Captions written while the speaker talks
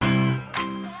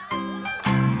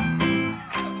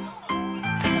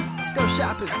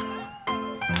shopping.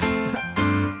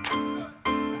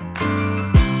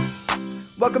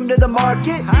 Welcome to the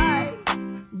market. Hi.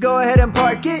 Go ahead and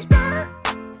park it.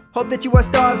 Hope that you are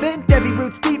starving. Devi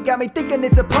roots deep got me thinking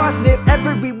it's a parsnip.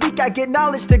 Every week I get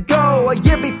knowledge to go. A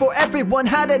year before everyone,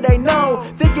 how did they know?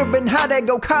 Figuring how to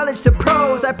go college to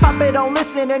pros. I pop it on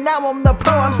listen and now I'm the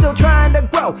pro. I'm still trying to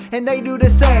grow and they do the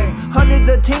same. Hundreds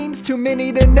of teams, too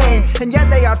many to name. And yet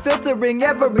they are filtering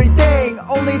everything.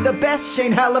 Only the best,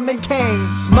 Shane Hallam Kane.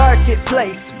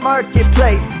 Marketplace,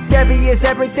 marketplace. Devi is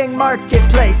everything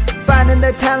marketplace. Finding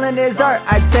the talent is art,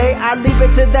 I'd say. I leave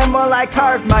it to them while I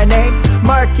carve my name.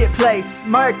 Marketplace,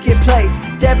 marketplace.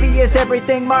 Devi is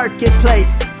everything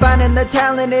marketplace. Finding the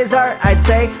talent is art, I'd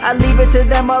say. I leave it to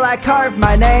them while I carve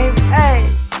my name. Hey.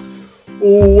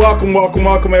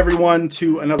 Welcome everyone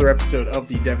to another episode of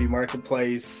the Devi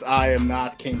Marketplace. I am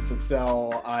not Kane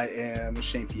Fussell. I am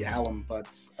Shane P. Hallam,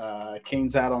 but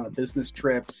Kane's out on a business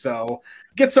trip, so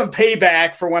get some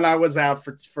payback for when I was out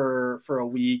for a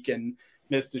week and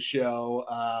missed a show.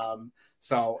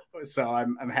 So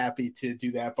I'm happy to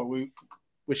do that, but we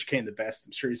wish Kane the best.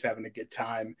 I'm sure he's having a good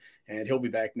time, and he'll be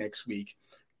back next week.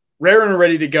 Rare and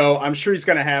ready to go. I'm sure he's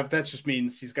going to have, that just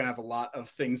means he's going to have a lot of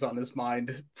things on his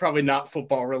mind, probably not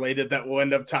football related, that we'll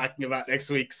end up talking about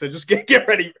next week. So just get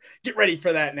ready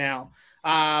for that now.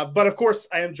 But of course,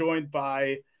 I am joined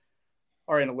by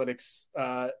our analytics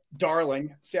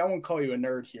darling. See, I won't call you a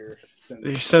nerd here. Since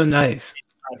you're so nice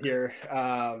out here,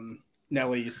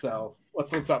 Nelly. So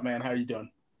what's up, man? How are you doing?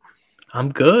 I'm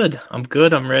good.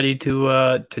 I'm ready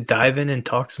to dive in and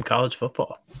talk some college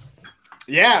football.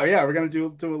 Yeah, we're gonna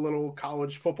do a little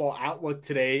college football outlook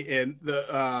today, and the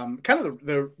kind of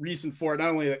the reason for it, not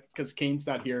only because Kane's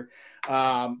not here,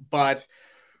 but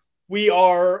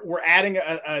we're adding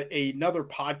another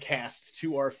podcast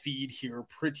to our feed here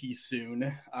pretty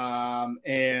soon,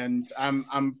 and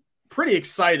I'm pretty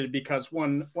excited because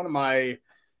one of my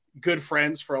good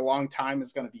friends for a long time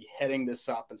is going to be heading this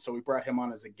up, and so we brought him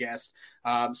on as a guest.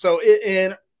 So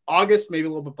in August, maybe a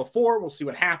little bit before, we'll see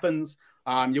what happens.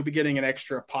 You'll be getting an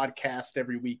extra podcast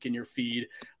every week in your feed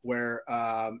where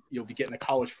you'll be getting a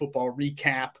college football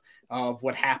recap of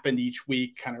what happened each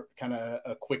week, kind of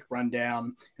a quick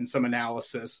rundown and some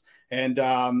analysis. And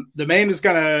the man who's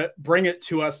going to bring it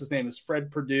to us, his name is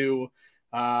Fred Perdue.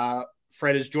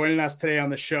 Fred is joining us today on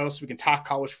the show so we can talk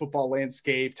college football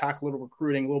landscape, talk a little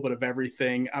recruiting, a little bit of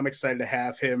everything. I'm excited to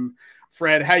have him.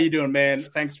 Fred, how you doing, man?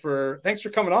 Thanks for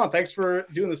coming on. Thanks for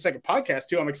doing the second podcast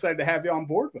too. I'm excited to have you on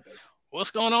board with us.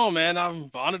 What's going on, man?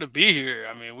 I'm honored to be here.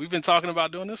 I mean, we've been talking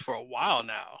about doing this for a while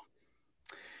now.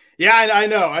 Yeah, I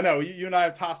know. You and I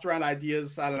have tossed around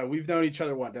ideas. I don't know. We've known each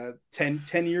other, 10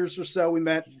 years or so we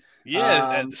met? Yeah,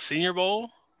 at the Senior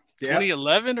Bowl,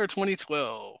 2011 or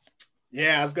 2012?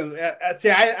 Yeah, I was going to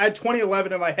say I had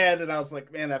 2011 in my head, and I was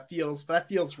like, man, that feels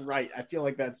right. I feel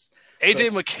like that's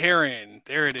A.J. McCarron.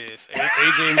 There it is.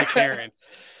 A.J. McCarron.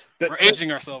 We're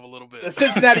aging ourselves a little bit. The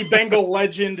Cincinnati Bengal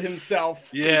legend himself,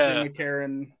 yeah, A.J.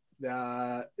 McCarron,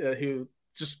 who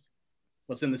just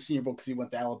was in the Senior Bowl because he went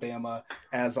to Alabama,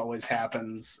 as always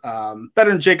happens.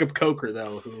 Better than Jacob Coker,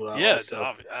 though, who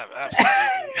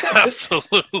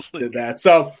absolutely did that.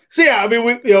 So yeah, I mean,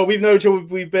 we've known each other.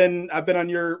 I've been on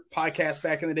your podcast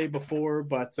back in the day before,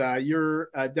 but you're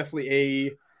definitely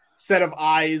a set of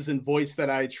eyes and voice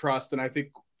that I trust, and I think,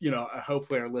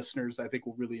 hopefully our listeners, I think,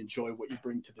 will really enjoy what you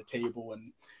bring to the table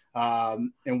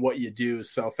and what you do.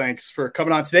 So thanks for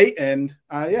coming on today. And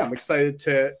I'm excited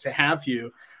to have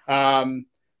you.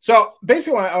 So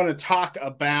basically I want to talk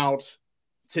about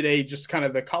today, just kind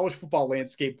of the college football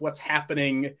landscape, what's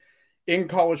happening in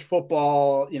college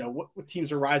football, what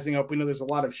teams are rising up. We know there's a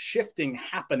lot of shifting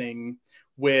happening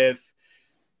with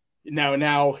now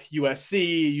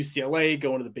USC, UCLA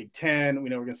going to the Big Ten.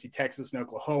 We know we're going to see Texas and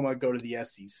Oklahoma go to the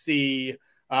SEC.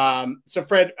 So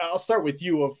Fred, I'll start with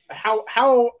you. Of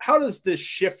how does this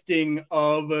shifting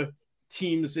of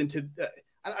teams into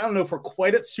I don't know if we're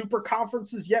quite at super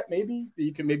conferences yet. Maybe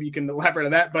you can elaborate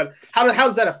on that. But how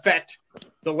does that affect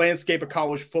the landscape of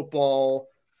college football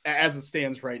as it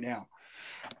stands right now?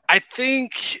 I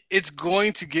think it's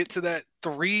going to get to that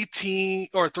 3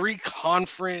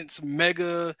 conference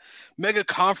mega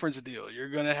conference deal. You're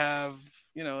going to have,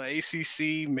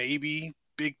 ACC, maybe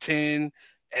Big Ten,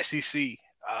 SEC.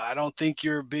 I don't think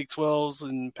your Big 12s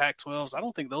and Pac-12s, I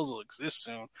don't think those will exist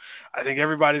soon. I think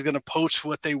everybody's going to poach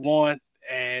what they want,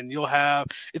 and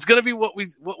it's going to be what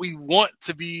we want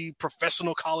to be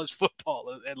professional college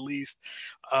football, at least.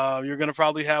 You're going to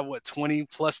probably have 20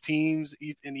 plus teams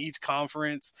in each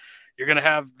conference. You're going to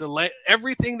have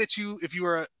everything that if you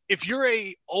are if you're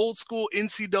a old school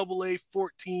NCAA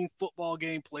 14 football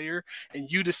game player and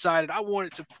you decided I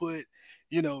wanted to put,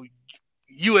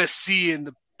 USC in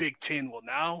the Big Ten, well,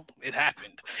 now it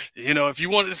happened. If you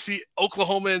wanted to see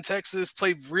Oklahoma and Texas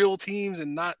play real teams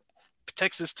and not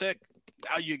Texas Tech,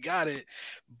 now you got it.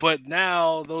 But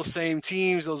now those same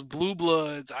teams, those blue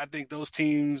bloods, I think those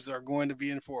teams are going to be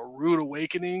in for a rude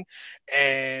awakening.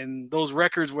 And those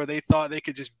records where they thought they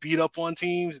could just beat up on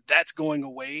teams, that's going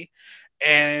away.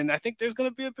 And I think there's going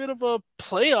to be a bit of a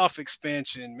playoff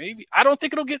expansion. Maybe I don't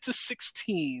think it'll get to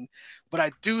 16, but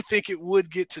I do think it would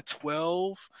get to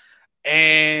 12.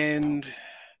 And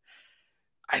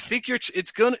I think you're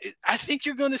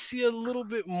going to see a little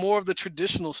bit more of the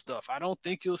traditional stuff. I don't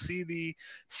think you'll see the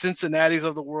Cincinnati's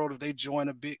of the world if they join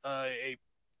a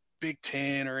Big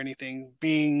Ten or anything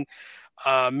being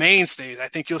mainstays. I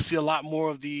think you'll see a lot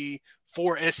more of the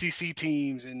 4 SEC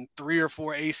teams and 3 or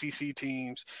 4 ACC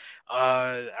teams.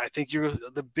 I think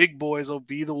the big boys will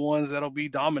be the ones that'll be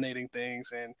dominating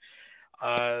things. And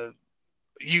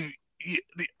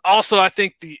also, I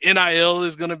think the NIL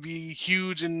is going to be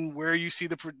huge in where you see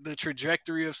the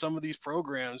trajectory of some of these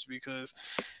programs, because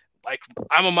like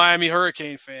I'm a Miami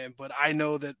Hurricane fan, but I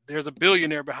know that there's a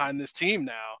billionaire behind this team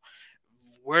now.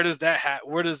 Where does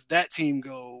that team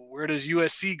go? Where does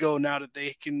USC go now that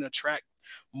they can attract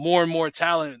more and more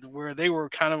talent, where they were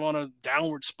kind of on a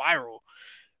downward spiral?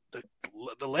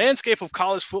 The landscape of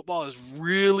college football is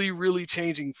really, really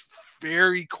changing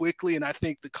very quickly, and I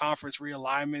think the conference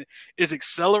realignment is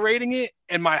accelerating it.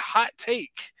 And my hot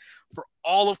take for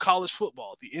all of college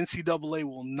football, the NCAA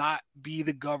will not be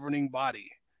the governing body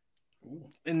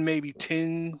in maybe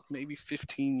 10, maybe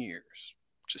 15 years.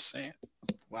 Just saying.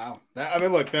 Wow.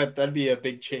 Look, that'd be a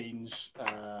big change.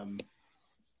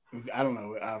 I don't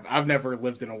know. I've never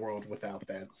lived in a world without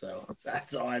that, so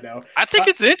that's all I know. I think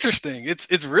it's interesting.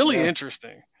 It's really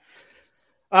interesting.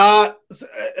 So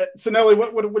Nelly,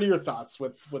 what are your thoughts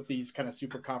with these kind of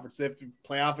super conferences? If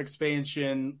playoff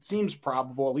expansion seems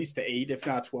probable, at least to 8, if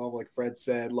not 12, like Fred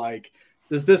said. Like,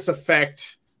 how does this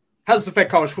affect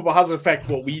college football? How does it affect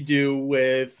what we do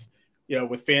with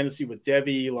fantasy, with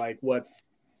Debbie? Like,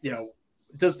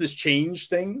 does this change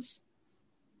things?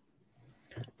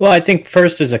 Well, I think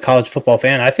first, as a college football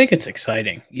fan, I think it's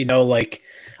exciting.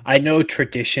 I know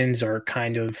traditions are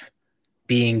kind of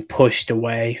being pushed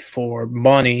away for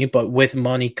money, but with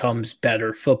money comes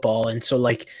better football. And so,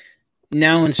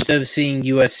 now instead of seeing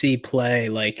USC play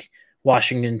like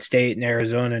Washington State and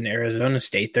Arizona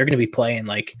State, they're going to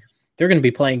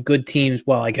be playing good teams.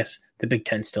 Well, I guess the Big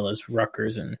Ten still has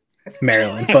Rutgers and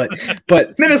Maryland,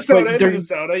 but Minnesota,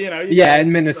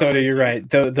 and Minnesota, you're right.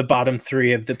 The bottom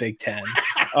 3 of the Big Ten.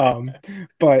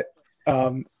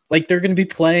 They're going to be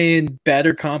playing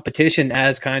better competition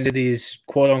as kind of these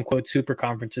quote unquote super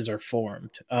conferences are formed.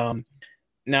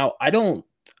 Now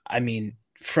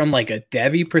from like a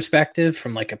Devy perspective,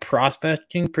 from like a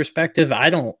prospecting perspective,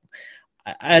 I don't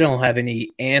have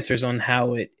any answers on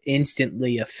how it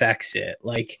instantly affects it.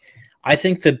 Like, I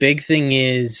think the big thing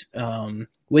is,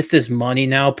 with this money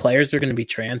now, players are going to be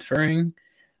transferring.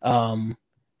 I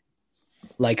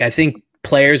think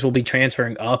players will be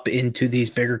transferring up into these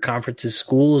bigger conferences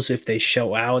schools if they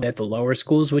show out at the lower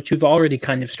schools, which we've already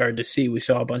kind of started to see. We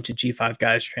saw a bunch of G5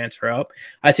 guys transfer up.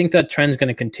 I think that trend's going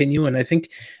to continue, and I think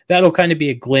that'll kind of be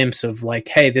a glimpse of like,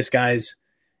 hey,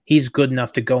 he's good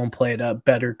enough to go and play at a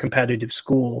better competitive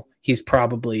school. He's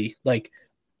probably like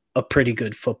a pretty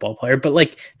good football player,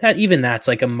 but that's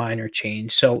like a minor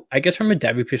change. So I guess from a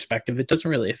Devy perspective, it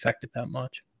doesn't really affect it that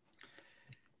much.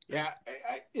 Yeah.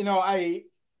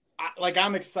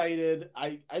 I'm excited.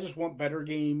 I just want better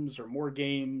games or more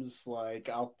games. Like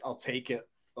I'll take it.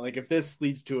 Like if this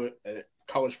leads to a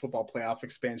college football playoff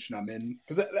expansion, I'm in,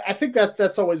 because I think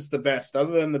that's always the best,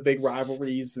 other than the big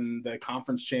rivalries and the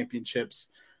conference championships.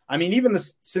 I mean, even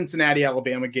the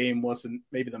Cincinnati-Alabama game wasn't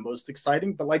maybe the most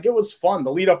exciting, but it was fun.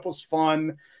 The lead up was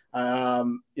fun.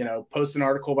 Post an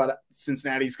article about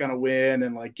Cincinnati's going to win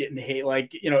and getting hate.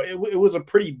 It was a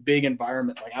pretty big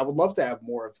environment. I would love to have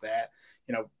more of that.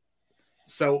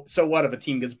 So what if a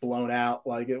team gets blown out?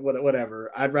 Whatever.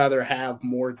 I'd rather have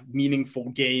more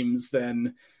meaningful games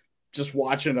than just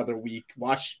watch another week.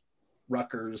 Watch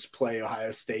Rutgers play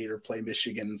Ohio State or play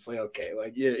Michigan and say, okay,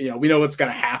 we know what's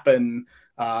going to happen.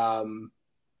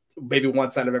 Maybe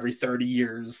once out of every 30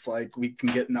 years, we can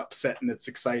get an upset and it's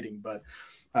exciting. But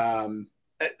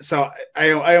so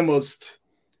I almost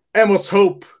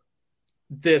hope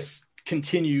this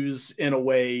continues in a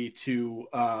way to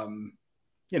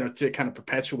to kind of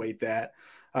perpetuate that.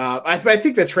 I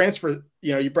think the transfer,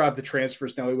 you brought up the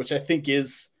transfers, Nelly, which I think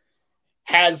is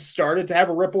has started to have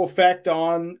a ripple effect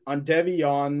on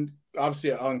Devy,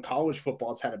 obviously on college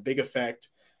football. It's had a big effect.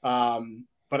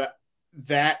 But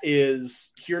that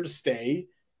is here to stay.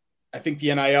 I think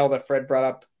the NIL that Fred brought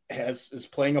up is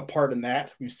playing a part in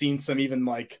that. We've seen some even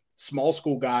like small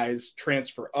school guys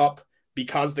transfer up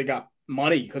because they got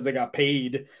money, because they got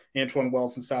paid. Antoine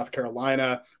Wells in South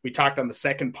Carolina. We talked on the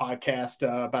second podcast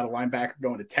about a linebacker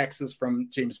going to Texas from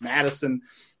James Madison.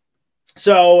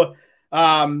 So,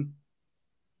 Fred,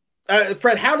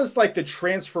 how does like the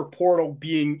transfer portal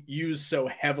being used so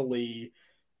heavily,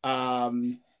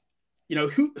 who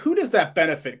does that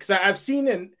benefit? Because I've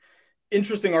seen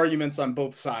interesting arguments on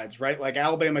both sides, right? Like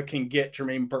Alabama can get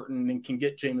Jermaine Burton and can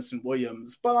get Jameson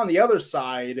Williams, but on the other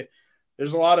side,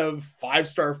 there's a lot of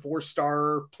 5-star,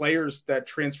 4-star players that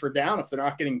transfer down if they're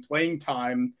not getting playing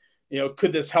time.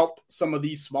 Could this help some of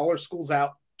these smaller schools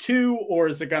out too, or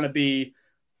is it going to be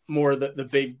more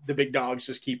the big dogs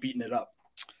just keep eating it up?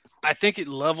 I think it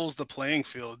levels the playing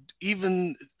field,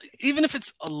 even if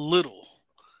it's a little.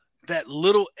 That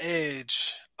little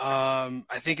edge, I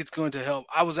think it's going to help.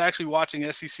 I was actually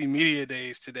watching SEC Media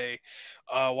Days today,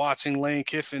 watching Lane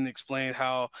Kiffin explain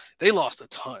how they lost a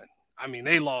ton. I mean,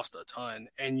 they lost a ton,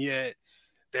 and yet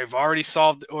they've already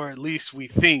solved, or at least we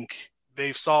think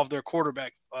they've solved their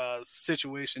quarterback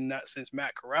situation. Not since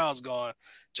Matt Corral's gone.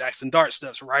 Jackson Dart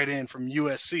steps right in from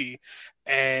USC,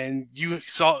 and you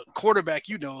saw quarterback,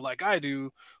 like I do,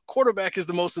 quarterback is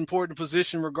the most important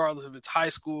position regardless if it's high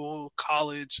school,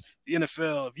 college, the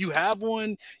NFL. If you have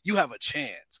one, you have a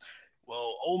chance.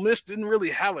 Well, Ole Miss didn't really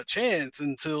have a chance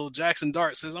until Jackson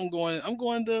Dart says, I'm going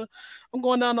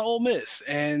down to Ole Miss.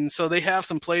 And so they have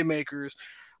some playmakers.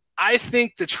 I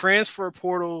think the transfer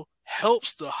portal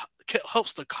helps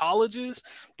the colleges,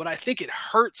 but I think it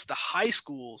hurts the high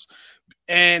schools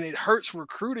and it hurts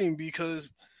recruiting,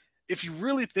 because if you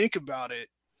really think about it,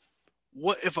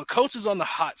 what if a coach is on the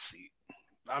hot seat?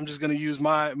 I'm just going to use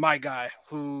my guy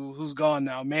who's gone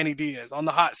now, Manny Diaz, on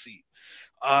the hot seat.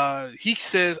 He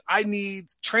says, I need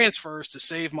transfers to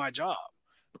save my job.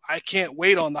 I can't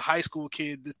wait on the high school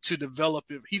kid to develop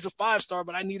it. He's a 5-star,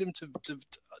 but I need him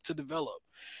to develop.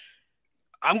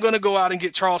 I'm going to go out and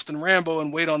get Charleston Rambo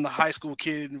and wait on the high school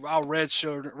kid. I'll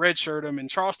redshirt him, and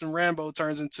Charleston Rambo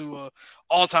turns into a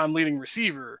all-time leading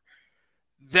receiver.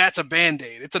 That's a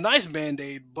Band-Aid. It's a nice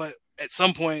Band-Aid, but at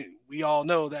some point, we all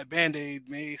know that Band-Aid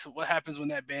so what happens when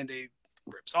that Band-Aid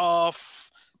rips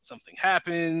off? Something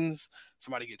happens.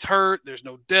 Somebody gets hurt. There's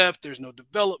no depth. There's no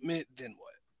development. Then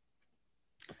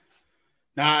what?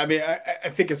 Nah, I mean, I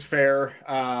think it's fair.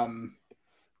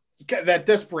 That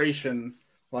desperation,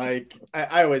 like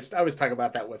I always talk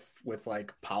about that with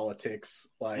like politics,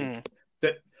 like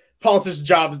that politicians'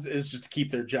 job is just to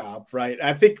keep their job, right?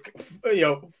 I think,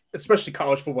 especially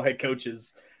college football head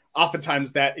coaches,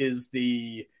 oftentimes that is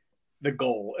the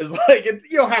goal, is like,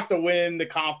 you don't have to win the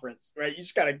conference, right? You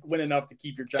just got to win enough to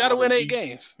keep your job. Got to win 8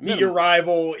 games. Meet your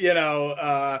rival,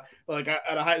 like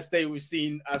at Ohio State,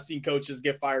 I've seen coaches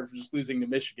get fired for just losing to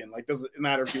Michigan. Like, doesn't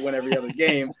matter if you win every other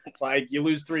game. Like, you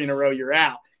lose 3 in a row, you're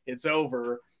out. It's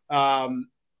over.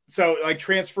 So like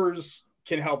transfers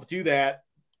can help do that.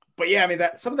 But yeah, I mean,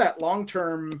 that some of that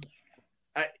long-term,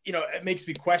 it makes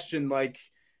me question, like,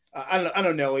 I don't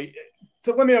know, Nelly,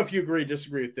 so let me know if you agree or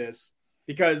disagree with this,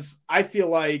 because I feel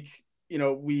like,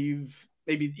 we've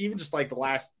maybe even just like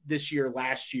last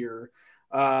year,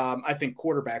 I think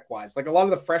quarterback wise, like a lot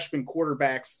of the freshman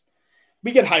quarterbacks,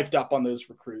 we get hyped up on those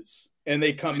recruits and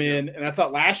they come in. And I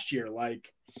thought last year,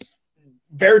 like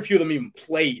very few of them even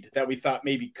played that we thought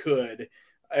maybe could,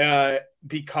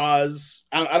 because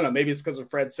I don't know, maybe it's because of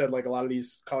Fred said, like, a lot of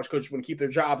these college coaches want to keep their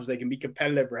jobs, they can be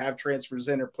competitive or have transfers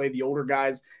in or play the older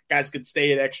guys. Guys could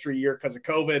stay an extra year because of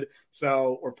COVID,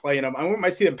 so we're playing them. I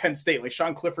might see them Penn State, like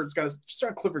Sean Clifford's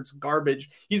garbage.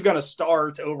 He's going to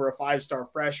start over a 5-star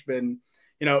freshman.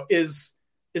 Is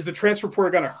the transfer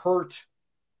portal going to hurt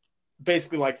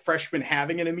basically like freshmen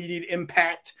having an immediate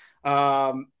impact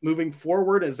moving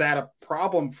forward? Is that a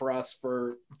problem for us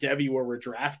for Devy, where we're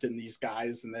drafting these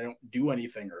guys and they don't do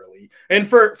anything early? And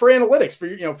for analytics,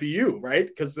 for you, right?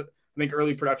 Because I think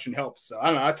early production helps. So I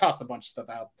don't know. I tossed a bunch of stuff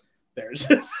out there.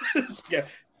 Yeah.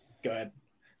 Go ahead.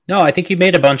 No, I think you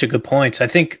made a bunch of good points. I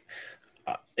think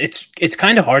it's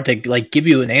kind of hard to like give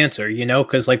you an answer,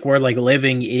 because like we're like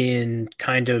living in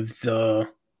kind of the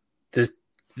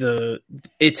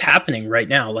it's happening right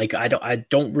now. Like I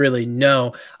don't really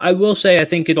know. I will say I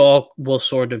think it all will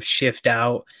sort of shift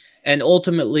out, and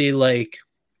ultimately, like,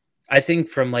 I think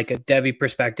from like a Devy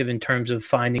perspective in terms of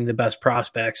finding the best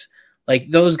prospects, like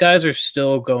those guys are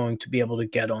still going to be able to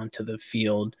get onto the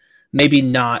field maybe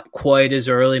not quite as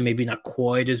early, maybe not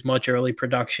quite as much early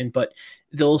production, but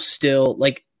they'll still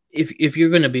like if you're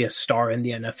going to be a star in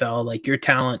the NFL, like your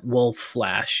talent will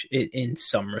flash in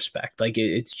some respect. Like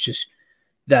it's just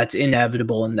that's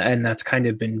inevitable, and that's kind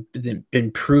of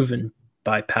been proven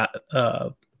by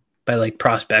like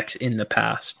prospects in the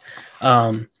past.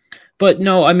 But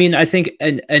no, I mean, I think,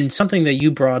 and something that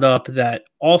you brought up that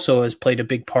also has played a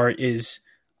big part is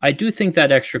I do think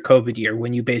that extra COVID year,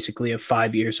 when you basically have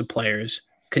 5 years of players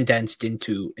condensed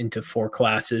into 4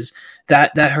 classes,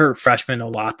 that hurt freshmen a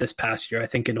lot this past year. I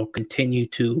think it'll continue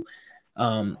to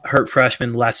hurt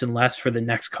freshmen less and less for the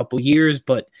next couple years,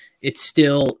 but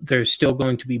there's still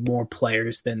going to be more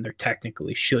players than there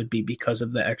technically should be because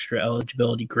of the extra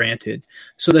eligibility granted.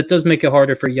 So that does make it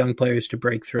harder for young players to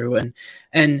break through.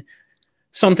 And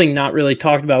something not really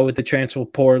talked about with the transfer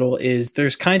portal is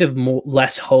there's kind of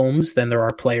less homes than there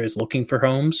are players looking for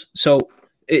homes. So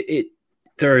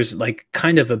there's like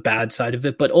kind of a bad side of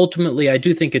it, but ultimately I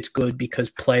do think it's good because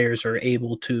players are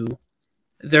able to,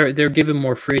 they're given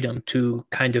more freedom to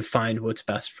kind of find what's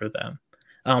best for them.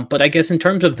 But I guess in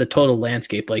terms of the total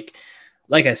landscape, like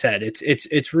I said,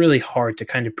 it's really hard to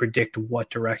kind of predict what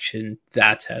direction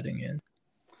that's heading in.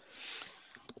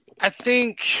 I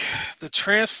think the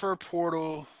transfer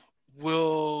portal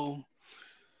will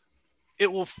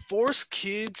force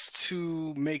kids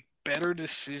to make better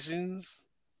decisions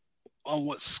on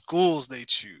what schools they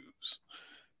choose,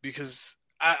 because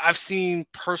I've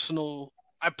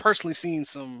personally seen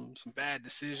some bad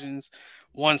decisions.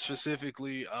 One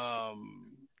specifically, I'll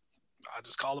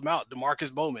just call him out,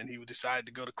 DeMarcus Bowman. He decided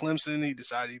to go to Clemson. He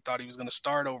thought he was going to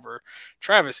start over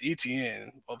Travis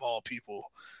Etienne, of all people.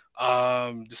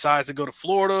 Decides to go to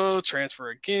Florida, transfer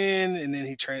again, and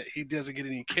then he doesn't get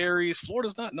any carries.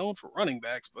 Florida's not known for running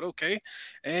backs, but okay.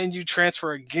 And you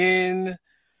transfer again.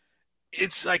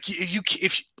 It's like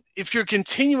if you're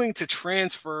continuing to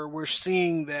transfer, we're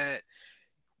seeing that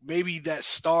maybe that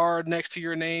star next to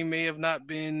your name may have not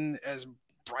been as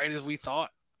bright as we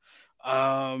thought.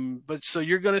 But so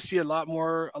you're going to see a lot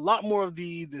more of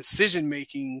the decision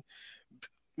making.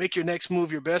 Make your next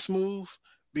move your best move.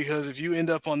 Because if you end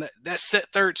up on that set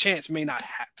third chance may not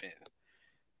happen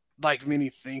like many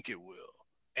think it will.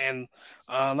 And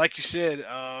like you said,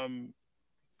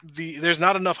 there's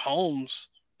not enough homes.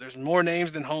 There's more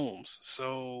names than homes.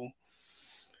 So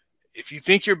if you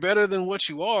think you're better than what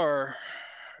you are,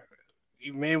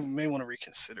 you may want to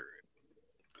reconsider it,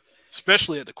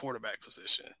 especially at the quarterback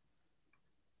position.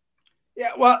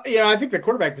 Yeah, well, I think the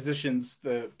quarterback position's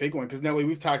the big one because, Nelly,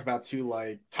 we've talked about too,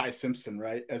 like Ty Simpson,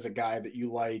 right, as a guy that you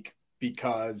like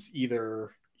because either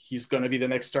he's going to be the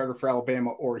next starter for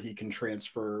Alabama or he can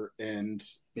transfer and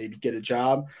maybe get a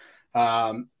job.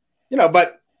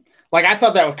 But like I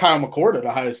thought that with Kyle McCord at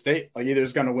Ohio State, like either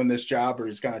he's going to win this job or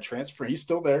he's going to transfer. He's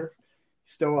still there,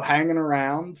 still hanging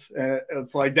around. And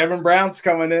it's like Devin Brown's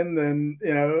coming in, then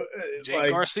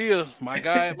Jake Garcia, my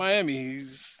guy at Miami,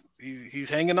 he's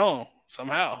hanging on.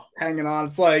 Somehow hanging on.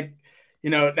 It's like,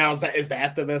 now is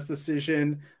that the best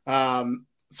decision?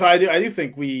 So I do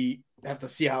think we have to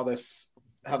see how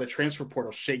the transfer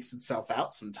portal shakes itself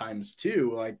out sometimes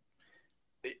too.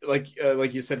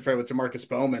 Like you said, Fred, with DeMarcus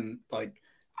Bowman, like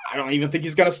I don't even think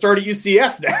he's going to start at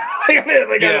UCF now.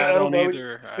 I don't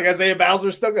either. Like Isaiah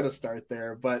Bowser's still going to start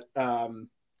there, but I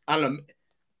don't know.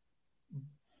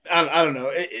 I don't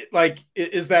know.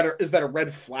 Is that a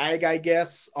red flag, I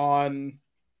guess, on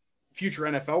future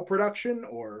NFL production,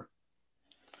 or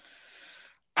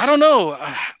I don't know.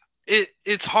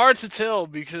 It's hard to tell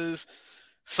because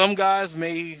some guys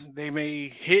may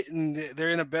hit and they're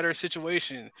in a better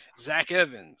situation. Zach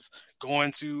Evans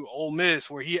going to Ole Miss,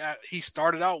 where he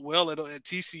started out well at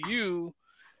TCU,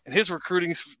 and his whole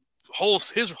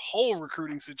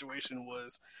recruiting situation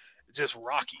was just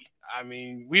rocky. I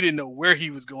mean, we didn't know where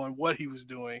he was going, what he was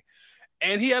doing.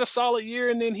 And he had a solid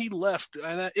year, and then he left.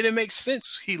 And it makes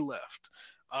sense he left.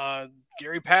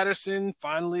 Gary Patterson,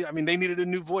 finally, I mean, they needed a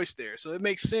new voice there. So it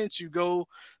makes sense you go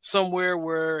somewhere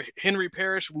where Henry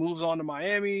Parrish moves on to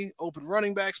Miami, open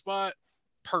running back spot,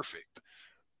 perfect.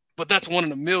 But that's 1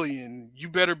 in a million. You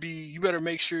better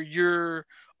make sure you're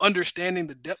understanding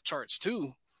the depth charts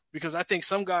too. Because I think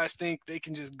some guys think they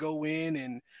can just go in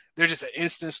and they're just an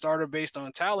instant starter based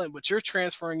on talent, but you're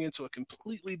transferring into a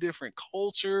completely different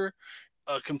culture,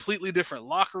 a completely different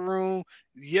locker room.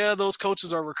 Yeah, those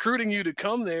coaches are recruiting you to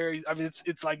come there. I mean,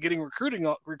 it's like getting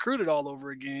recruited all over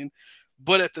again.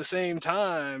 But at the same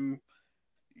time,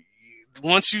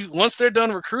 once they're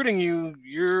done recruiting you,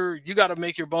 you got to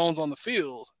make your bones on the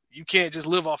field. You can't just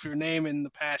live off your name in the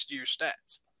past year's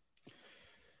stats.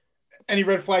 Any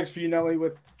red flags for you, Nelly,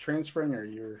 with transferring, or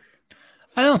you're?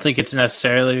 I don't think it's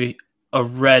necessarily a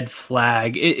red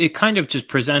flag. It kind of just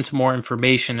presents more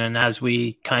information, and as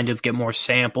we kind of get more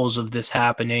samples of this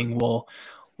happening,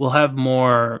 we'll have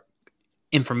more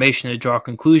information to draw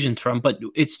conclusions from. But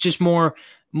it's just more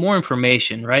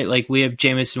information, right? Like we have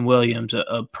Jamison Williams,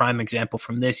 a prime example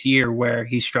from this year where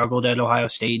he struggled at Ohio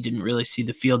State, didn't really see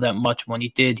the field that much. When he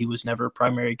did, he was never a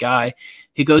primary guy.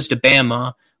 He goes to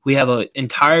Bama. We have an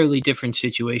entirely different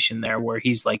situation there where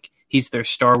he's their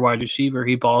star wide receiver.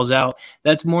 He balls out.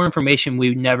 That's more information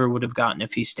we never would have gotten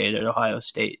if he stayed at Ohio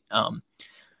State.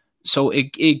 So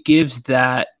it gives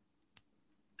that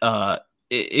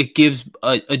it gives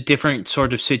a different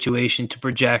sort of situation to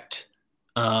project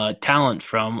talent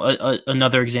from.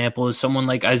 Another example is someone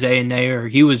like Isaiah Neyor.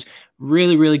 He was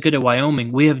really, really good at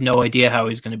Wyoming. We have no idea how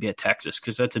he's going to be at Texas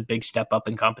because that's a big step up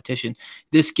in competition.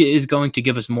 This is going to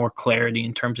give us more clarity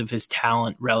in terms of his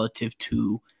talent relative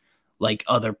to like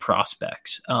other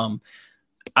prospects.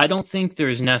 I don't think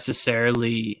there's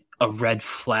necessarily a red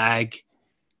flag.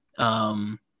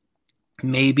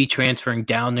 Maybe transferring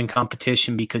down in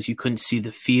competition because you couldn't see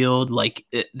the field.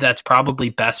 That's probably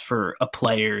best for a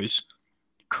player's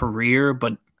career,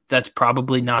 but that's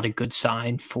probably not a good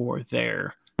sign for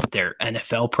their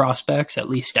NFL prospects, at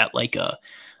least at like a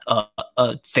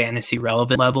fantasy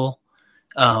relevant level.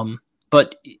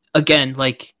 But again,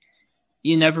 like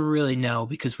you never really know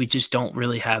because we just don't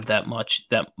really have that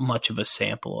much of a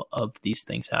sample of these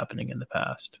things happening in the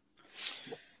past.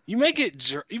 You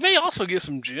may also get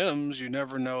some gems. You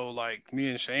never know. Like me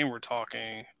and Shane were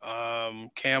talking.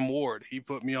 Cam Ward, he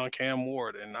put me on Cam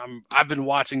Ward, and I've been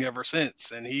watching ever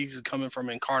since. And he's coming from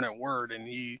Incarnate Word, and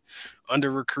he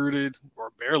under recruited or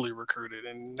barely recruited,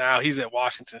 and now he's at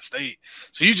Washington State.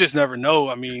 So you just never know.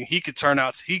 I mean, he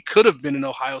could have been an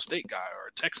Ohio State guy or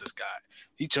a Texas guy.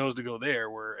 He chose to go there,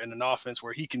 where in an offense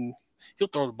where he'll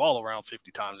throw the ball around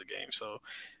 50 times a game. So.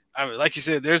 I mean, like you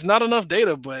said, there's not enough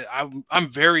data, but I'm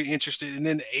very interested. And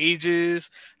then the ages,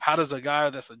 how does a guy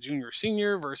that's a junior,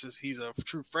 senior versus he's a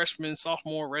true freshman,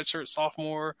 sophomore,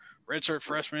 redshirt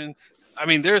freshman. I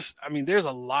mean, there's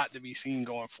a lot to be seen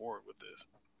going forward with this.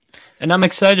 And I'm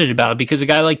excited about it because a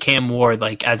guy like Cam Ward,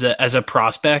 like as a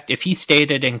prospect, if he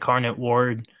stayed at Incarnate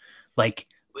Word, like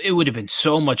it would have been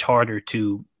so much harder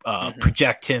to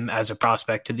project him as a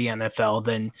prospect to the NFL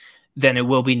than it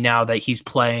will be now that he's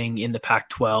playing in the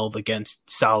Pac-12 against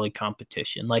solid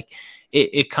competition. Like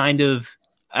it kind of,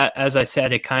 as I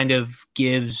said, it kind of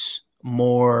gives us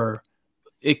more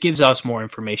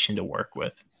information to work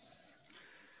with.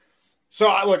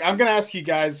 So look, I'm going to ask you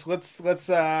guys, let's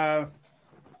we're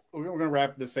going to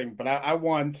wrap this thing, but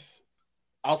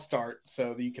I'll start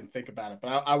so that you can think about it. But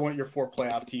I want your 4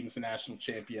 playoff teams and national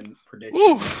champion predictions.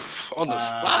 Oof, on the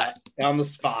spot. On the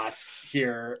spot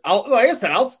here. Like I said,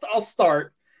 I'll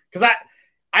start because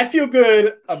I feel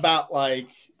good about like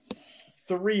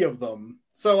 3 of them.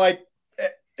 So like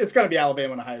it's going to be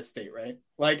Alabama and Ohio State, right?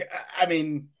 Like I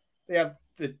mean, they have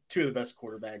the 2 of the best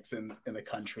quarterbacks in the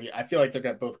country. I feel like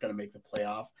they're both going to make the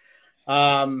playoff.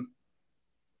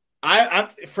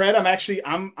 Fred,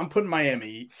 I'm putting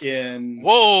Miami in.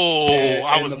 Whoa!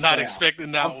 I was not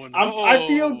expecting that one. I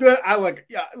feel good.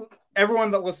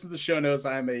 Everyone that listens to the show knows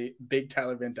I'm a big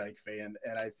Tyler Van Dyke fan,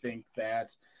 and I think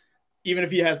that even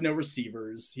if he has no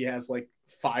receivers, he has like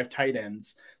 5 tight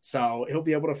ends, so he'll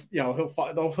be able to,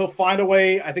 he'll find a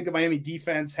way. I think the Miami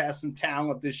defense has some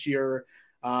talent this year,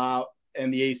 and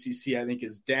the ACC I think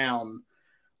is down.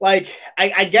 Like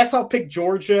I guess I'll pick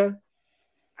Georgia.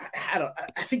 I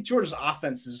think Georgia's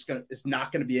offense is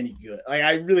not going to be any good. Like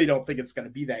I really don't think it's going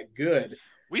to be that good.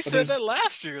 We said that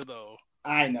last year, though.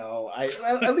 I know.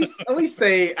 At least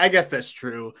they. I guess that's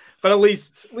true. But at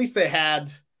least they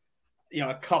had,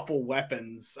 a couple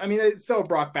weapons. I mean, it's still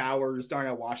Brock Bowers,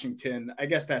 Darnell Washington. I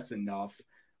guess that's enough.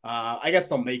 I guess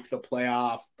they'll make the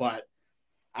playoff. But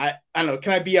I don't know.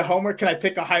 Can I be a homer? Can I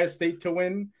pick Ohio State to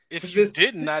win? If you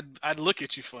didn't, I'd look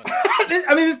at you funny.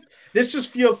 I mean, this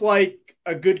just feels like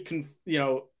a good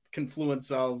confluence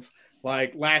of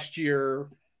like last year.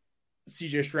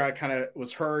 CJ Stroud kind of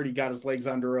was hurt. He got his legs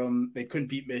under him. They couldn't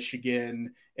beat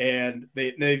Michigan, and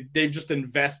they've just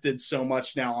invested so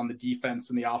much now on the defense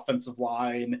and the offensive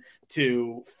line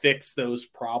to fix those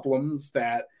problems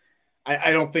that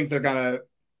I don't think they're gonna.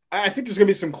 I think there's gonna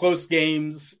be some close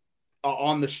games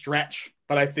on the stretch,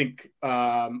 but I think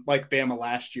like Bama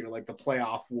last year, like the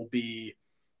playoff will be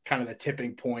kind of the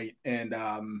tipping point, and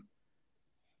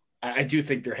I do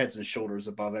think they're heads and shoulders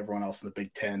above everyone else in the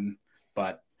Big Ten.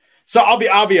 But so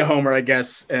I'll be a homer, I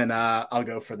guess, and I'll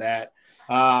go for that.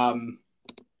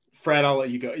 Fred, I'll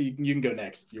let you go. You can go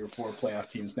next. Your 4 playoff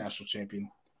teams, national champion.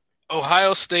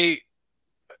 Ohio State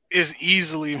is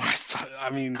easily my. I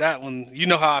mean, that one. You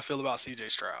know how I feel about C.J.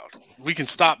 Stroud. We can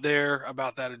stop there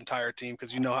about that entire team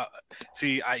because you know how.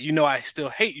 See, I still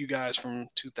hate you guys from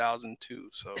 2002.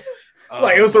 So,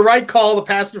 like it was the right call. The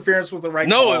pass interference was the right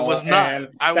call. No, it was not.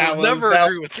 I will never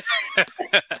agree with that.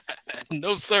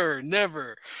 No, sir,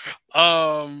 never.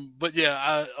 But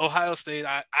yeah, Ohio State.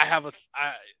 I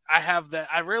have that.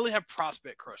 I rarely have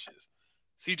prospect crushes.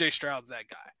 C.J. Stroud's that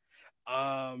guy.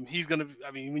 He's gonna.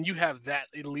 I mean, when you have that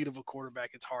elite of a quarterback,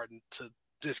 it's hard to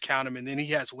discount him. And then he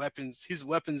has weapons. His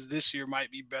weapons this year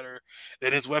might be better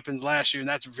than his weapons last year, and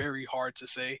that's very hard to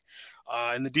say.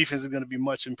 And the defense is going to be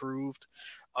much improved.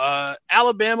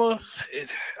 Alabama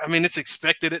is. I mean, it's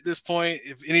expected at this point.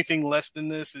 If anything less than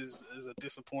this is a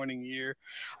disappointing year,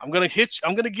 I'm gonna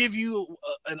give you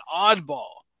an oddball.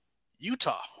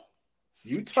 Utah.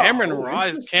 Cameron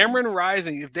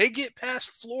Rising. If they get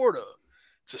past Florida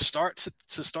to start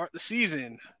the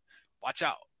season, watch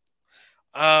out.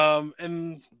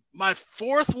 And my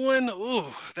fourth one,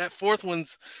 that fourth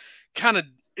one's kind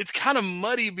of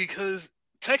muddy because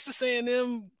Texas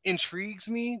A&M intrigues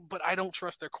me, but I don't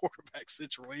trust their quarterback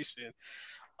situation.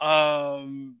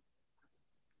 Clemson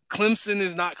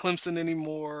is not Clemson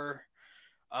anymore.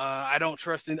 I don't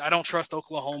trust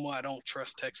Oklahoma. I don't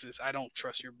trust Texas. I don't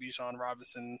trust your Bijan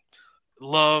Robinson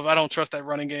love. I don't trust that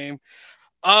running game.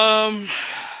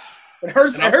 It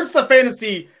hurts the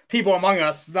fantasy people among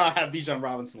us not have Bijan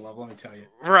Robinson love. Let me tell you.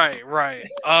 Right.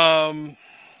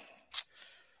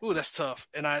 That's tough.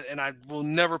 And I will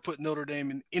never put Notre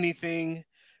Dame in anything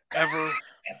ever,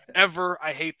 ever.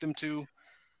 I hate them too.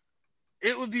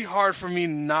 It would be hard for me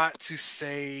not to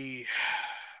say.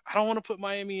 I don't want to put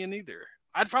Miami in either.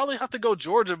 I'd probably have to go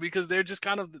Georgia because they're just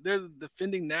they're the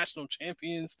defending national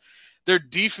champions. Their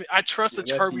defense, I trust the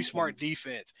Kirby Smart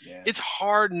defense. Yeah. It's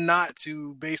hard not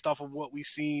to, based off of what we've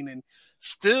seen, and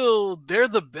still they're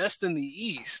the best in the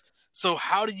East. So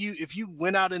how do you, if you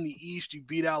went out in the East, you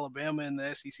beat Alabama in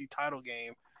the SEC title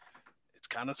game? It's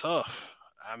kind of tough.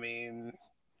 I mean,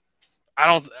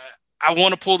 I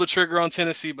want to pull the trigger on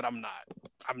Tennessee, but I'm not.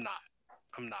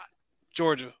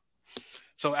 Georgia.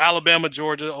 So Alabama,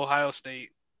 Georgia, Ohio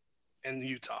State, and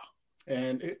Utah.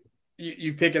 And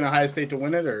you picking Ohio State to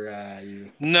win it, or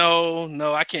you?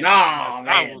 No, I can't.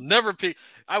 I will never pick.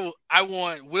 I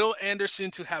want Will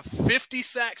Anderson to have 50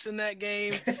 sacks in that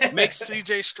game. Make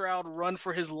C.J. Stroud run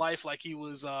for his life like he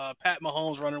was Pat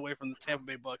Mahomes running away from the Tampa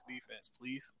Bay Bucs defense,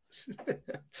 please.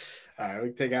 All right, we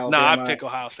can take Alabama. No, I'd pick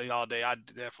Ohio State all day. I'd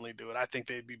definitely do it. I think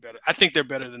they'd be better. I think they're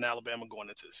better than Alabama going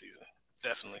into the season.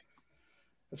 Definitely.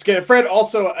 That's good. Fred,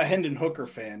 also a Hendon Hooker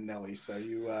fan, Nelly. So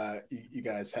you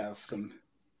guys have some.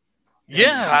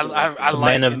 Yeah, I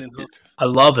like Hendon Hooker. I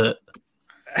love it.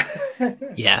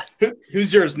 Yeah.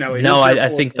 Who's yours, Nelly? No, I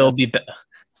think they'll be better.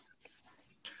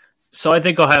 So I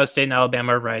think Ohio State and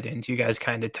Alabama are right in. You guys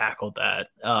kind of tackled that.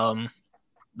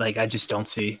 I just don't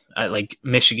see.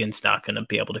 Michigan's not going to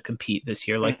be able to compete this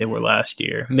year like they were last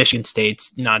year. Michigan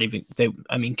State's not even.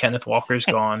 Kenneth Walker's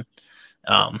gone.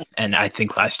 And I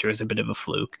think last year was a bit of a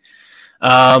fluke.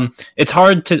 It's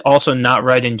hard to also not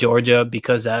write in Georgia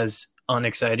because as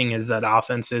unexciting as that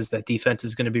offense is, that defense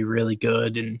is going to be really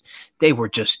good. And they were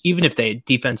just, even if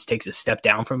defense takes a step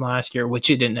down from last year, which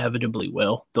it inevitably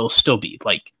will, they'll still be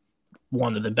like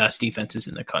one of the best defenses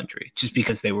in the country just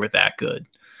because they were that good.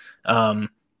 I'm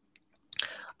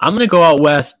going to go out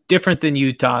west, different than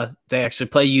Utah. They actually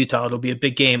play Utah. It'll be a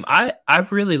big game. I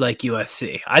really like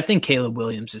USC. I think Caleb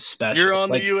Williams is special. You're on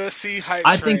the USC hype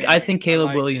train. I think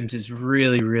Caleb Williams is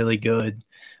really, really good.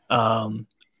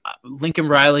 Lincoln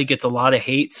Riley gets a lot of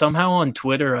hate. Somehow on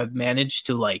Twitter, I've managed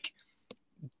to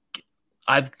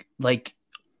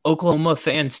Oklahoma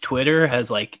fans' Twitter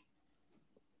has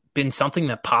been something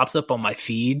that pops up on my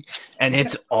feed, and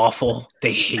it's awful.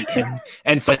 They hate him.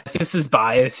 And so I think this is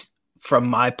biased from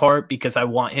my part because I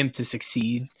want him to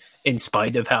succeed in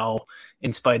spite of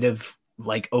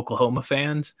Oklahoma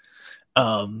fans.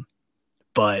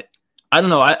 But I don't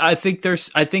know. I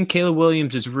think Caleb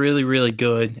Williams is really, really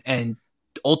good. And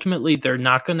ultimately they're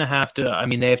not going to have to,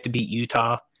 they have to beat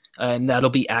Utah and that'll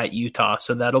be at Utah.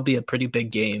 So that'll be a pretty big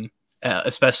game,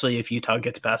 especially if Utah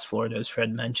gets past Florida, as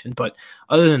Fred mentioned. But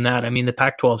other than that, the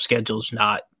Pac-12 schedule is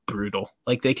not brutal.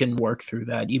 They can work through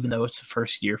that, even though it's the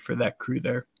first year for that crew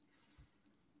there.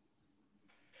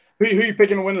 Who are you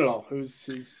picking to win it all? Who's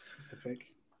the pick?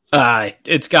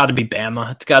 It's got to be Bama.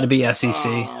 It's got to be SEC.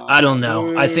 I don't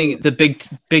know. I think the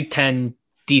Big Ten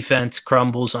defense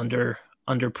crumbles under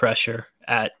pressure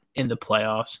in the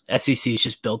playoffs. SEC is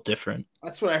just built different.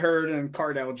 That's what I heard. And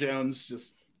Cardale Jones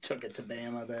just took it to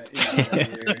Bama that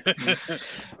year.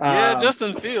 Yeah,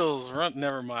 Justin Fields.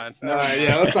 Never mind.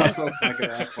 Yeah, let's not go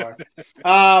that far.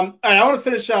 All right, I want to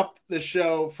finish up the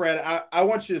show, Fred. I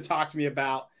want you to talk to me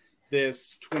about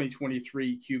this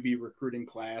 2023 QB recruiting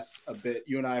class a bit.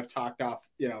 You and I have talked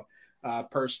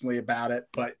personally about it,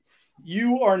 but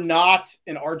you are not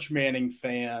an Arch Manning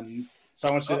fan. So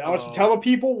I want you to tell the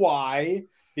people why.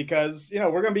 Because, we're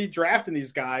going to be drafting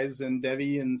these guys in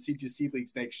Devy and C2C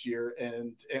leagues next year.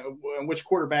 And which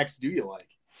quarterbacks do you like?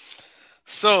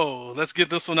 So let's get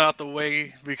this one out the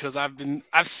way, because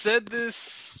I've said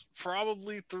this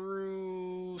probably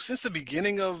since the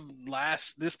beginning of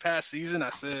this past season. I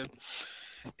said,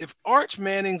 if Arch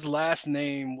Manning's last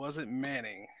name wasn't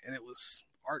Manning and it was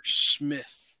Arch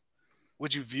Smith,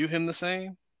 would you view him the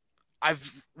same?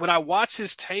 When I watch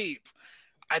his tape,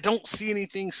 I don't see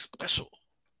anything special.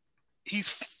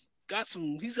 He's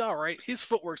all right. His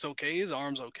footwork's okay. His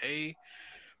arm's okay.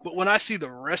 But when I see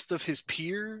the rest of his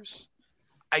peers,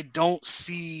 I don't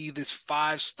see this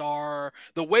 5-star.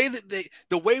 The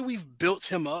way we've built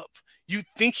him up, you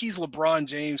think he's LeBron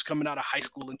James coming out of high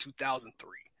school in 2003.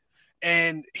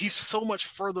 And he's so much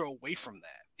further away from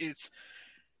that. It's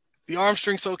the arm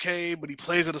strength's okay, but he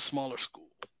plays at a smaller school.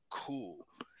 Cool.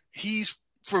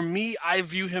 For me, I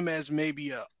view him as maybe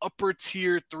a upper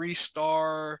tier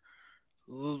 3-star,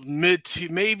 mid-tier,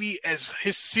 maybe as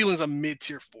his ceiling's a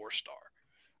mid-tier 4-star.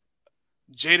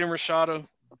 Jaden Rashada,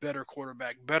 better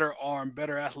quarterback, better arm,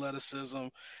 better athleticism,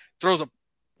 throws a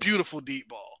beautiful deep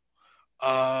ball.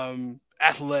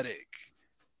 Athletic.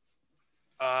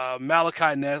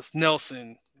 Malachi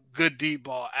Nelson, good deep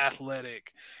ball,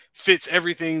 athletic, fits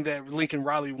everything that Lincoln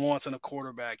Riley wants in a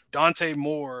quarterback. Dante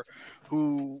Moore,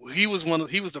 he was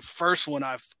the first one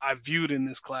I viewed in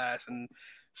this class, and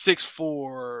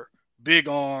 6'4", big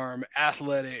arm,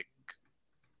 athletic.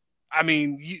 I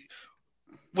mean,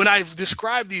 when I've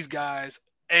described these guys,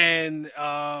 and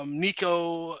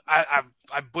Nico, I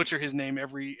butcher his name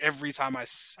every time I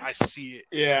see it.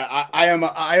 Yeah, I am a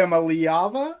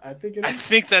Liava, I think it is. I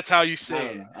think that's how you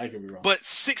say it. I could be wrong. But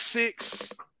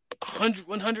 6'6",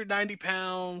 190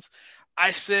 pounds.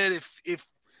 I said if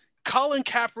Colin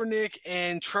Kaepernick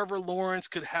and Trevor Lawrence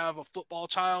could have a football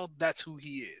child, that's who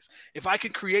he is. If I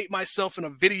could create myself in a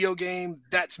video game,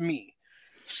 that's me.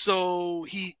 So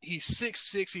he's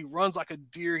 6'6", he runs like a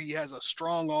deer, he has a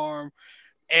strong arm,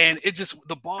 and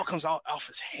the ball comes out off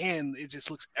his hand, it just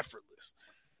looks effortless.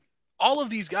 All of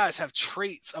these guys have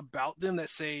traits about them that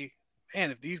say,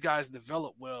 man, if these guys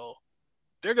develop well,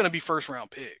 they're going to be first-round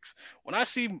picks. When I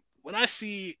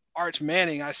see Arch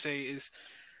Manning, I say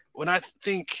when I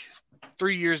think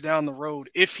 3 years down the road,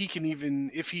 if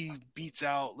he beats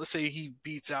out, let's say he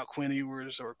beats out Quinn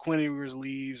Ewers, or Quinn Ewers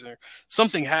leaves, or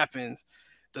something happens,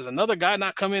 does another guy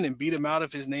not come in and beat him out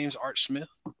if his name's Arch Smith?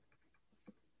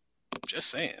 Just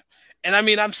saying. And I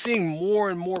mean, I'm seeing more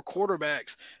and more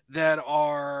quarterbacks that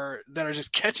are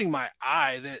just catching my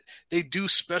eye, that they do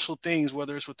special things,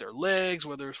 whether it's with their legs,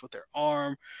 whether it's with their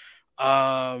arm.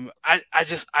 I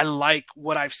like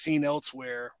what I've seen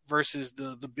elsewhere versus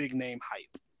the big name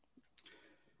hype.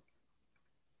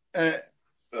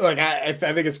 I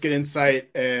think it's good insight,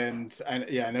 and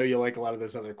I know you like a lot of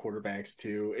those other quarterbacks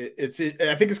too.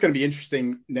 I think it's going to be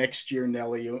interesting next year,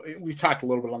 Nelly. We've talked a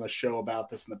little bit on the show about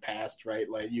this in the past, right?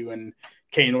 Like you and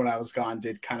Kane, when I was gone,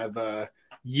 did kind of a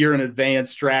year in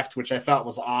advance draft, which I thought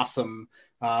was awesome.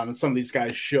 And some of these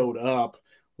guys showed up.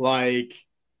 Like,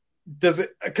 does it?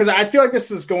 Because I feel like there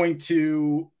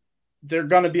are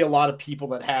going to be a lot of people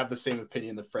that have the same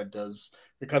opinion that Fred does,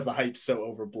 because the hype's so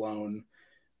overblown.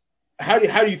 How do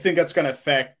you think that's going to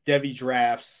affect Devy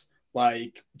drafts?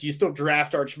 Like, do you still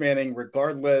draft Arch Manning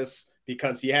regardless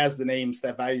because he has the names,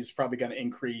 that value is probably going to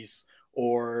increase?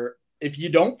 Or if you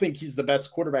don't think he's the best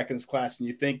quarterback in this class and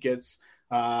you think it's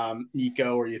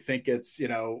Nico, or you think it's,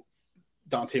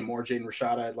 Dante Moore, Jaden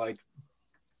Rashada, like,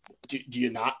 do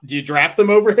you draft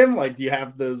them over him? Like, do you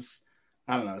have those?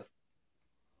 I don't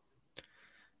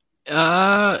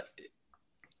know.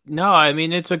 No, I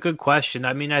mean, it's a good question.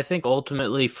 I mean, I think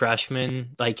ultimately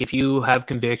freshmen, like, if you have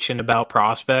conviction about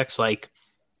prospects, like,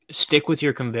 stick with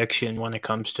your conviction when it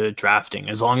comes to drafting,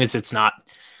 as long as it's not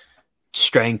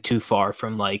straying too far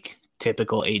from, like,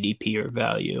 typical ADP or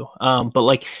value. But,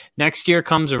 like, next year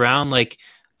comes around, like,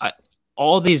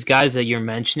 all these guys that you're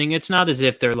mentioning, it's not as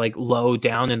if they're, like, low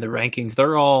down in the rankings.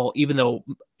 They're all, even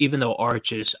though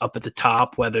Arch is up at the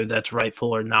top, whether that's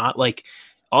rightful or not, like,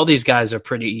 all these guys are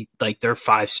pretty, like, they're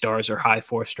 5 stars or high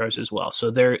 4 stars as well. So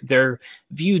they're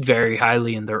viewed very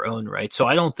highly in their own right. So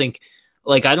I don't think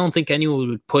anyone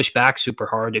would push back super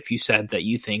hard if you said that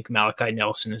you think Malachi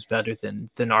Nelson is better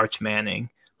than Arch Manning.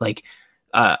 Like,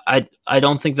 I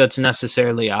don't think that's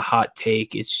necessarily a hot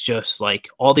take. It's just like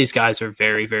all these guys are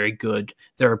very, very good.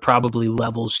 There are probably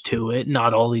levels to it.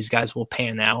 Not all these guys will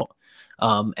pan out.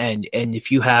 And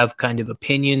if you have kind of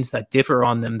opinions that differ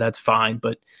on them, that's fine.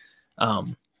 But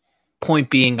point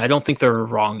being, I don't think there are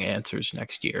wrong answers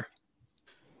next year.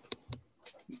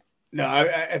 No,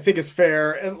 I think it's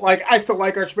fair. And like, I still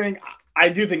like Arch Manning. I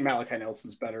do think Malachi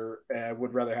Nelson's better. I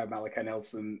would rather have Malachi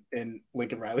Nelson in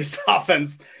Lincoln Riley's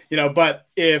offense, but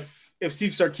if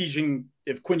Steve Sarkisian,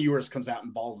 if Quinn Ewers comes out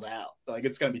and balls out, like,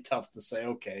 it's going to be tough to say,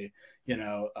 okay,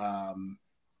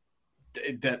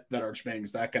 that Arch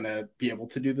Manning's not going to be able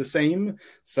to do the same.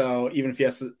 So even if he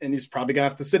has to, and he's probably going to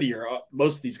have to sit a year,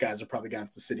 most of these guys are probably going to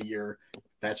have to sit a year.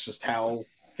 That's just how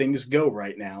things go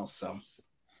right now. So,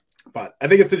 but I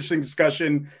think it's an interesting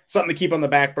discussion, something to keep on the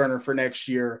back burner for next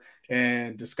year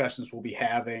and discussions we'll be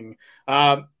having.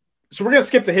 So we're going to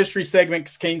skip the history segment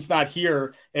because Kane's not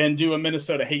here and do a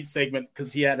Minnesota hate segment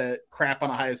because he had a crap on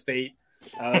Ohio State.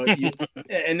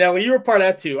 And Nelly, you were part of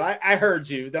that too. I heard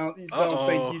you. Don't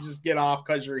think you just get off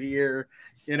because you're here,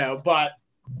 but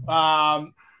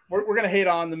we're going to hate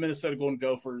on the Minnesota Golden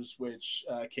Gophers, which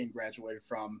Kane graduated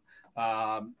from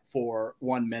for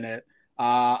 1 minute.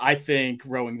 I think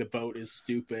rowing the boat is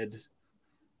stupid.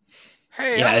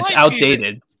 Hey, yeah, it's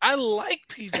outdated. I like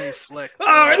PJ Fleck. All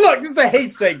right, look, this is the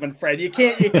hate segment, Fred. You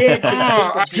can't.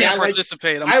 I can't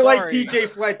participate. I like PJ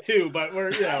Fleck too, but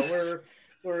we're.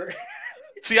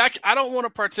 See, I don't want to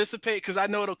participate because I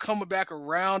know it'll come back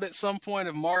around at some point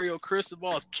if Mario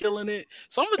Cristobal is killing it.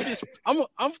 So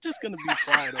I'm just gonna be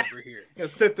quiet over here. Gonna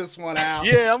sit this one out.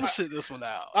 Yeah, I'm gonna sit this one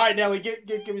out. All right, Nelly,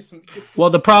 give me some. Well,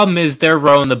 the problem is they're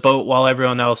rowing the boat while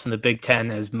everyone else in the Big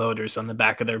Ten has motors on the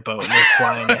back of their boat and they're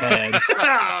flying ahead.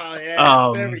 Oh,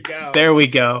 yes, there we go. There we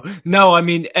go. No, I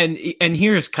mean, and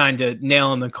here's kind of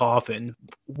nail in the coffin.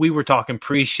 We were talking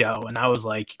pre-show, and I was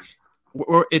like,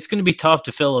 it's going to be tough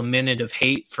to fill a minute of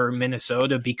hate for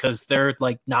Minnesota because they're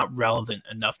like not relevant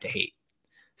enough to hate.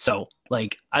 So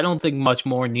like, I don't think much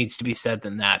more needs to be said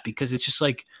than that because it's just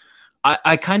like,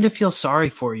 I kind of feel sorry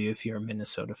for you if you're a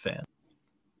Minnesota fan.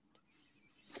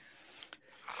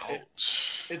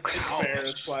 It's fair.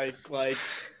 It's like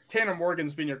Tanner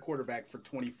Morgan's been your quarterback for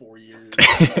 24 years.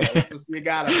 You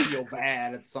got to feel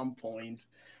bad at some point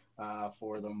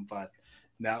for them, but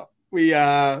no, we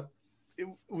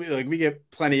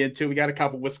get plenty into it. We got a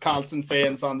couple Wisconsin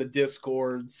fans on the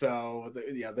Discord, so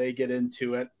they get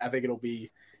into it. I think it'll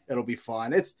be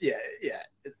fun. It's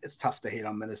tough to hate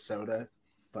on Minnesota,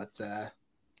 but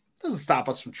doesn't stop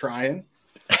us from trying.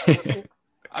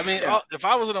 I mean, if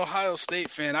I was an Ohio State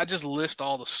fan, I'd just list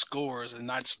all the scores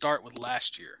and I'd start with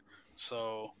last year.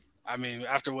 So, I mean,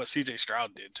 after what CJ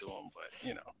Stroud did to him, but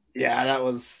yeah, that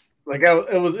was like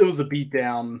it was a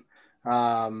beatdown.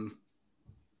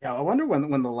 Yeah, I wonder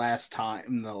when the last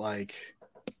time that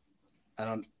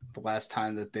the last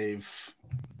time that they've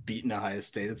beaten Ohio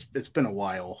State. It's been a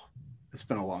while. It's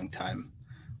been a long time.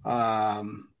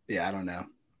 Yeah, I don't know.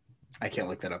 I can't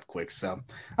look that up quick. So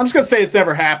I'm just gonna say it's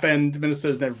never happened.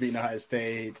 Minnesota's never beaten Ohio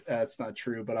State. It's not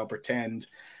true, but I'll pretend,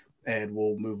 and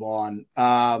we'll move on.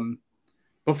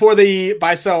 Before the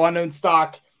buy sell unknown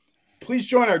stock, please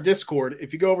join our Discord.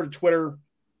 If you go over to Twitter.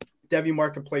 Devy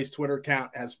Marketplace Twitter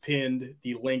account has pinned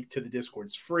the link to the Discord.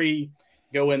 It's free.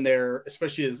 Go in there,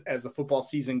 especially as the football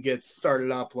season gets started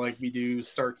up, like we do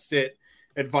start sit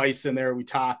advice in there. We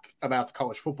talk about the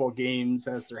college football games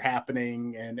as they're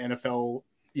happening and NFL,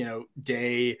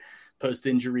 day, post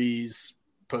injuries,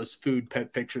 post food,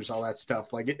 pet pictures, all that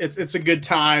stuff. Like it's a good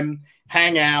time.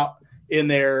 Hang out in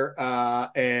there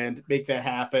and make that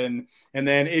happen. And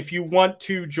then if you want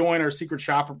to join our secret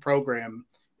shopper program,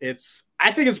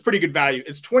 I think it's pretty good value.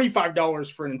 It's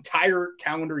 $25 for an entire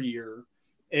calendar year.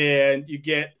 And you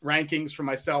get rankings from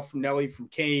myself, from Nelly, from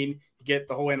Kane. You get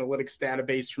the whole analytics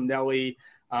database from Nelly.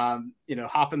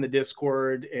 Hop in the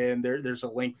Discord and there's a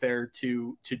link there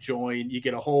to join. You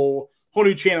get a whole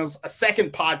new channels, a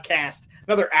second podcast,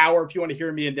 another hour. If you want to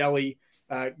hear me and Nelly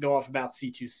go off about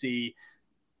C2C,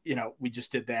 we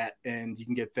just did that and you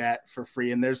can get that for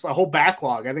free. And there's a whole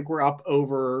backlog. I think we're up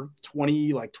over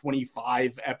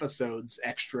 25 episodes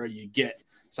extra you get.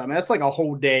 So, I mean, that's like a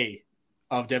whole day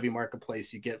of Devy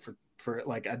Marketplace you get for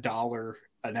like $1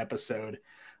 an episode.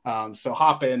 So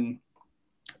hop in,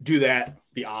 do that,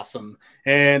 be awesome.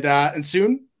 And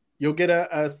soon you'll get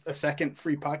a second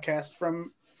free podcast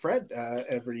from Fred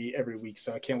every week.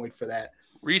 So I can't wait for that.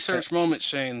 Research moment,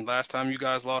 Shane. Last time you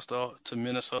guys lost to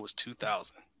Minnesota was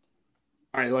 2000.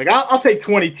 All right, like I'll take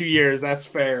 22 years. That's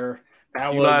fair.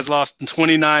 You guys lost in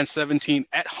 29-17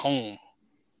 at home.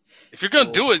 If you're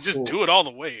gonna do it, just do it all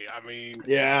the way. I mean,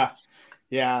 yeah.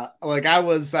 Yeah, like I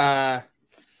was not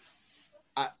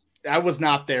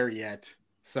there yet.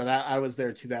 So that I was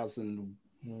there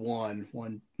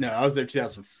 2001. I was there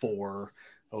 2004.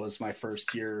 It was my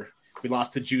first year. We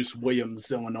lost to Juice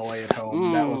Williams, Illinois at home.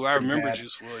 Ooh, that was I remember bad.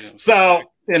 Juice Williams. So,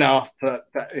 but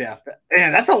yeah,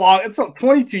 man, it's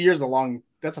 22 years long.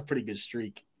 That's a pretty good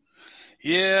streak.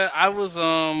 Yeah, I was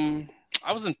in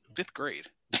 5th grade.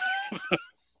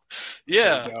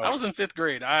 Yeah, I was in 5th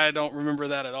grade. I don't remember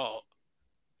that at all.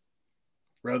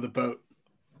 Row the boat.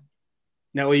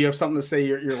 Nelly, you have something to say?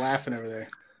 You're laughing over there.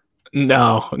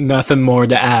 No, nothing more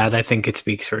to add. I think it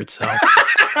speaks for itself.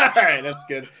 All right, that's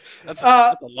good. That's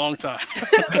a long time.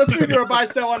 Let's move to our buy,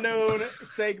 sell, unknown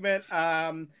segment.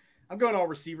 I'm going all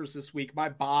receivers this week. My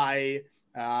buy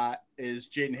is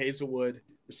Jaden Hazelwood,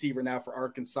 receiver now for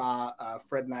Arkansas.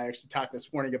 Fred and I actually talked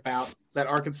this morning about that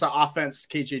Arkansas offense,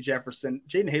 KJ Jefferson.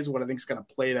 Jaden Hazelwood, I think, is going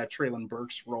to play that Treylon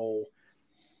Burks role.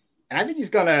 And I think he's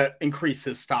going to increase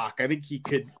his stock. I think he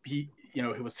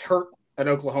was hurt at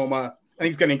Oklahoma. I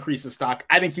think he's going to increase his stock.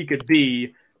 I think he could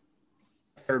be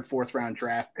a 3rd, 4th round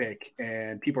draft pick,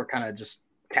 and people are kind of just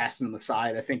casting him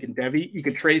aside. I think in Devy, you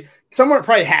could trade. Someone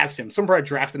probably has him. Someone probably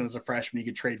drafted him as a freshman. You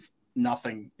could trade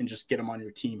nothing and just get him on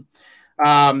your team.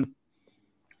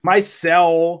 My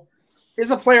sell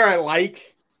is a player I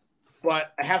like,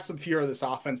 but I have some fear of this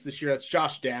offense this year. That's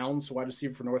Josh Downs, wide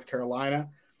receiver for North Carolina.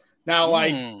 Now,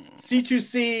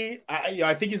 C2C,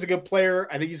 I think he's a good player.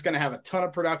 I think he's going to have a ton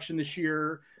of production this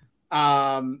year.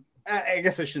 I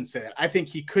guess I shouldn't say that. I think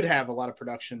he could have a lot of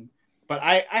production, but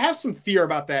I have some fear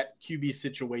about that QB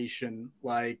situation.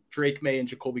 Like Drake May and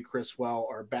Jacoby Criswell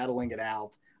are battling it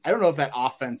out. I don't know if that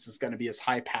offense is going to be as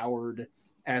high powered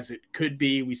as it could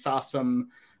be. We saw some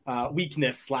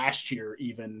weakness last year,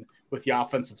 even with the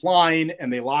offensive line,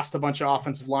 and they lost a bunch of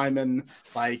offensive linemen.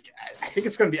 Like, I think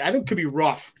it could be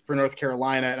rough for North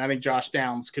Carolina. And I think Josh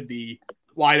Downs could be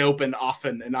wide open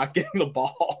often and not getting the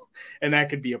ball. And that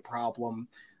could be a problem.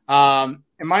 And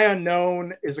my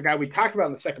unknown is a guy we talked about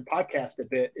in the second podcast a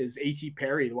bit, is A.T.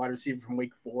 Perry, the wide receiver from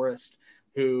Wake Forest,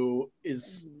 who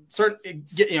is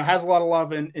has a lot of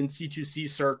love in C2C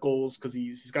circles because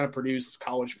he's going to produce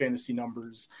college fantasy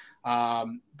numbers.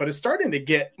 But is starting to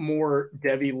get more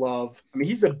Devy love. I mean,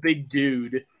 he's a big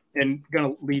dude and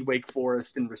going to lead Wake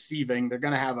Forest in receiving. They're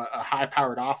going to have a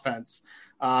high-powered offense.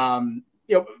 But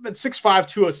 6'5",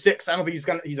 206. I don't think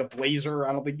he's a blazer.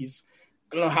 I don't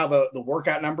know how the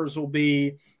workout numbers will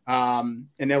be. And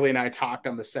Ellie and I talked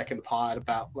on the second pod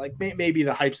about like maybe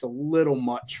the hype's a little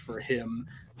much for him.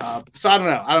 So I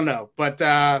don't know. But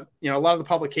a lot of the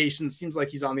publications seems like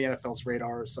he's on the NFL's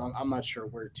radar. So I'm not sure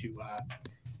where to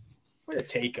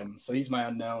take him. So he's my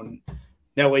unknown.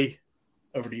 Nelly,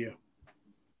 over to you.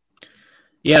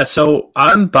 Yeah, so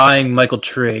I'm buying Michael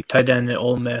Trigg, tight end at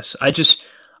Ole Miss. I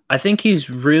think he's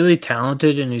really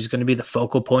talented, and he's going to be the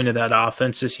focal point of that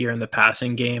offense this year in the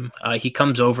passing game. He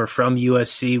comes over from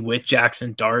USC with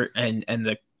Jackson Dart, and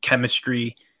the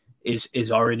chemistry is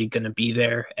already going to be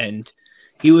there. And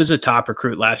he was a top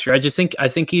recruit last year. I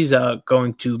think he's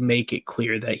going to make it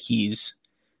clear that he's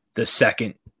the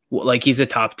second, like he's a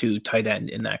top 2 tight end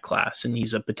in that class, and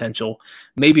he's a potential,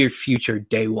 maybe a future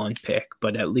day 1 pick,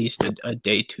 but at least a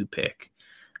day 2 pick.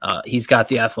 He's got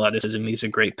the athleticism. He's a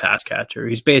great pass catcher.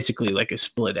 He's basically like a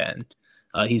split end.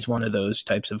 He's one of those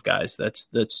types of guys that's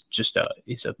just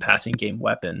he's a passing game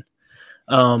weapon.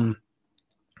 I'm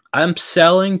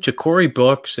selling Ja'Cory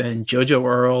Brooks and JoJo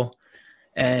Earl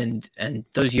and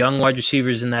those young wide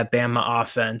receivers in that Bama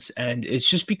offense. And it's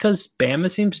just because Bama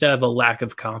seems to have a lack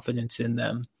of confidence in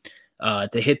them.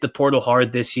 They hit the portal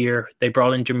hard this year. They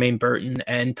brought in Jermaine Burton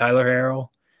and Tyler Harrell.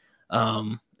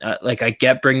 I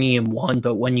get bringing in one,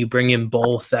 but when you bring in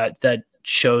both, that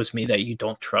shows me that you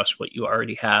don't trust what you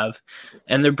already have.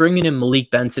 And they're bringing in Malik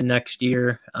Benson next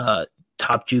year,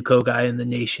 top JUCO guy in the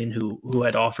nation who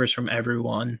had offers from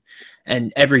everyone.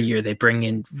 And every year they bring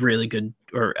in really good,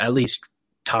 or at least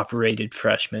top-rated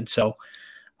freshmen. So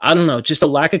I don't know, just a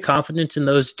lack of confidence in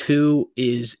those two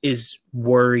is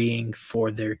worrying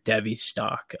for their Devy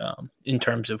stock in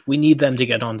terms of we need them to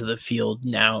get onto the field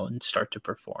now and start to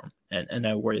perform. And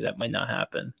I worry that might not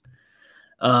happen.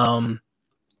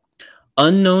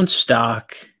 Unknown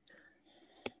stock.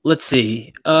 Let's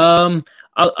see.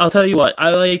 I'll tell you what,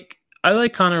 I like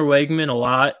Connor Wegman a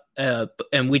lot.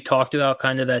 And we talked about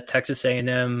kind of that Texas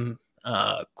A&M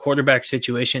quarterback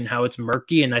situation, how it's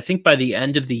murky. And I think by the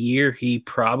end of the year, he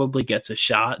probably gets a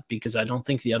shot because I don't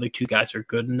think the other two guys are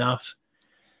good enough.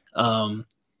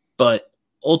 But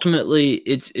ultimately,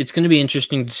 it's going to be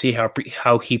interesting to see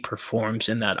how he performs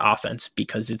in that offense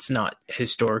because it's not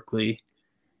historically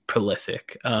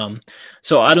prolific.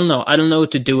 So I don't know. I don't know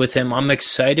what to do with him. I'm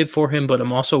excited for him, but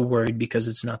I'm also worried because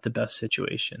it's not the best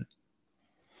situation.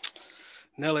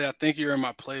 Nelly, I think you're in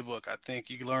my playbook. I think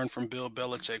you learned from Bill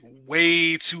Belichick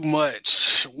way too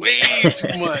much. Way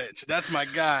too much. That's my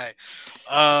guy.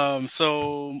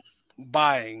 So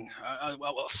buying.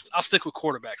 I'll stick with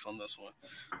quarterbacks on this one.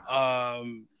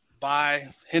 Buy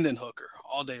Hendon Hooker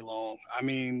all day long. I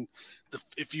mean,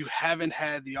 if you haven't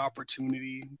had the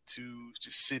opportunity to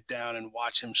just sit down and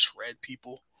watch him shred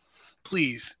people,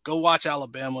 please go watch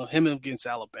Alabama, him against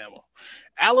Alabama.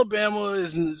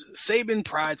 Saban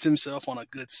prides himself on a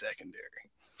good secondary.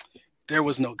 There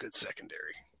was no good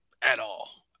secondary at all.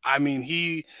 I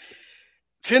mean,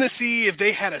 Tennessee, if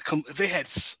they had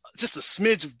just a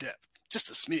smidge of depth,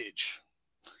 just a smidge,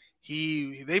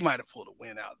 they might have pulled a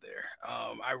win out there.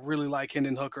 I really like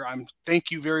Hendon Hooker.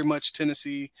 Thank you very much,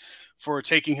 Tennessee, for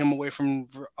taking him away from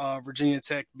Virginia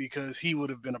Tech, because he would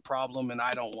have been a problem, and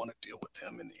I don't want to deal with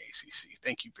him in the ACC.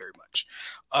 Thank you very much.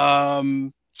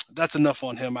 That's enough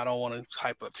on him. I don't want to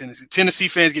hype up Tennessee. Tennessee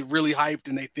fans get really hyped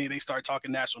and they start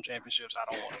talking national championships. I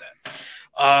don't want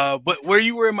that. But where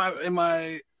you were in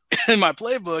my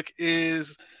playbook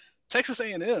is Texas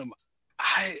A&M.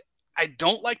 I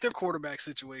don't like their quarterback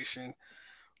situation,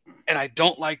 and I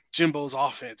don't like Jimbo's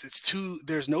offense.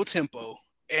 There's no tempo,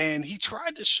 and he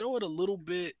tried to show it a little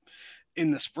bit in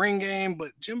the spring game,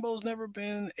 but Jimbo's never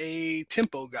been a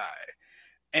tempo guy,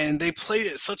 and they played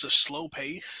at such a slow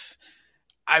pace.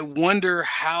 I wonder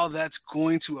how that's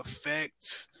going to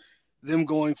affect them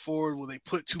going forward. Will they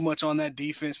put too much on that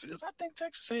defense? Because I think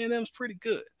Texas A&M is pretty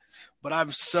good, but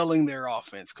I'm selling their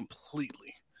offense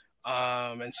completely.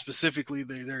 And specifically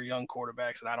their young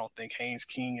quarterbacks, and I don't think Haynes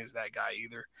King is that guy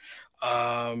either.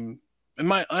 And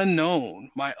my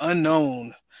unknown,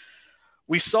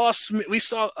 we saw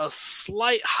a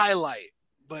slight highlight,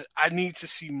 but I need to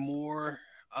see more.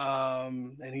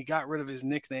 And he got rid of his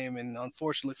nickname, and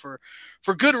unfortunately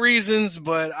for good reasons,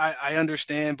 but I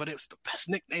understand. But it was the best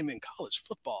nickname in college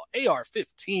football,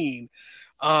 AR-15.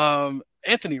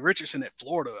 Anthony Richardson at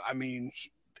Florida. I mean,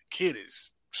 the kid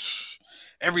is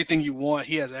everything you want.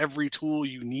 He has every tool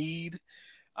you need.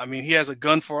 I mean, he has a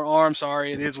gun for an arm.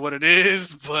 Sorry, it is what it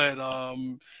is. But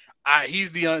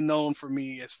he's the unknown for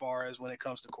me as far as when it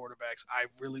comes to quarterbacks. I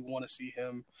really want to see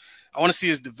him. I want to see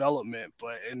his development.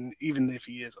 And even if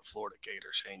he is a Florida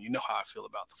Gator, Shane, you know how I feel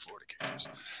about the Florida Gators.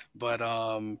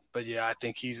 But yeah, I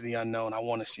think he's the unknown. I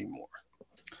want to see more.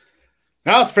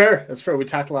 No, that's fair. That's fair. We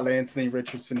talked a lot of Anthony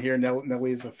Richardson here.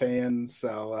 Nelly's a fan,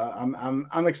 so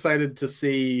I'm excited to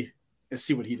see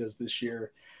what he does this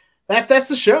year. That's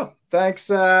the show. Thanks,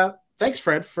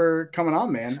 Fred, for coming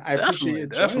on, man. I appreciate you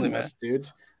joining us, dude.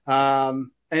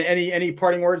 Any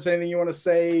parting words? Anything you want to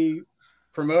say?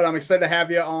 Promote. I'm excited to have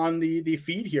you on the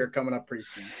feed here coming up pretty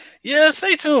soon. Yeah,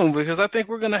 stay tuned, because I think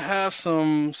we're gonna have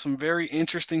some very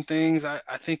interesting things. I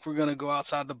think we're gonna go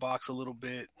outside the box a little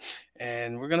bit,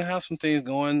 and we're gonna have some things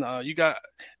going.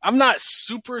 I'm not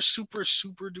super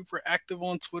duper active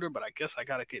on Twitter, but I guess I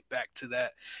gotta get back to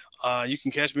that. You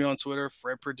can catch me on Twitter,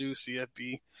 Fred Purdue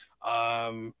CFB.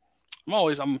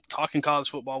 I'm talking college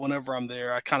football whenever I'm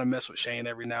there. I kind of mess with Shane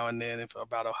every now and then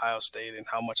about Ohio State and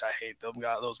how much I hate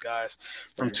those guys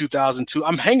from 2002.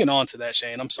 I'm hanging on to that,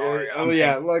 Shane. I'm sorry.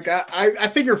 Look, I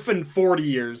figure in 40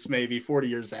 years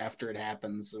after it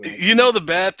happens. You know the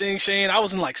bad thing, Shane? I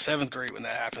was in like 7th grade when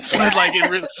that happened. So it's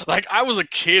like I was a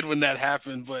kid when that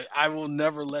happened, but I will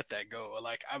never let that go.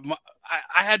 Like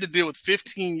I had to deal with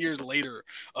 15 years later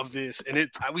of this, and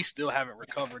we still haven't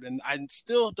recovered, and I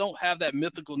still don't have that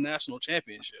mythical national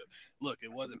championship. Look, it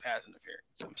wasn't pass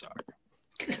interference. I'm sorry.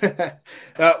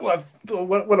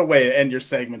 What a way to end your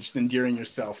segment. Just endearing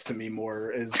yourself to me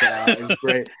more is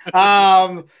great.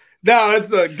 No,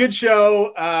 it's a good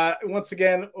show. Once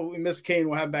again, we miss Kane.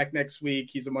 We'll have him back next week.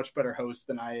 He's a much better host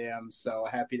than I am, so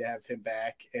happy to have him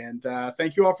back. And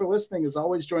thank you all for listening. As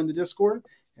always, join the Discord,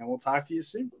 and we'll talk to you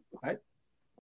soon. All right.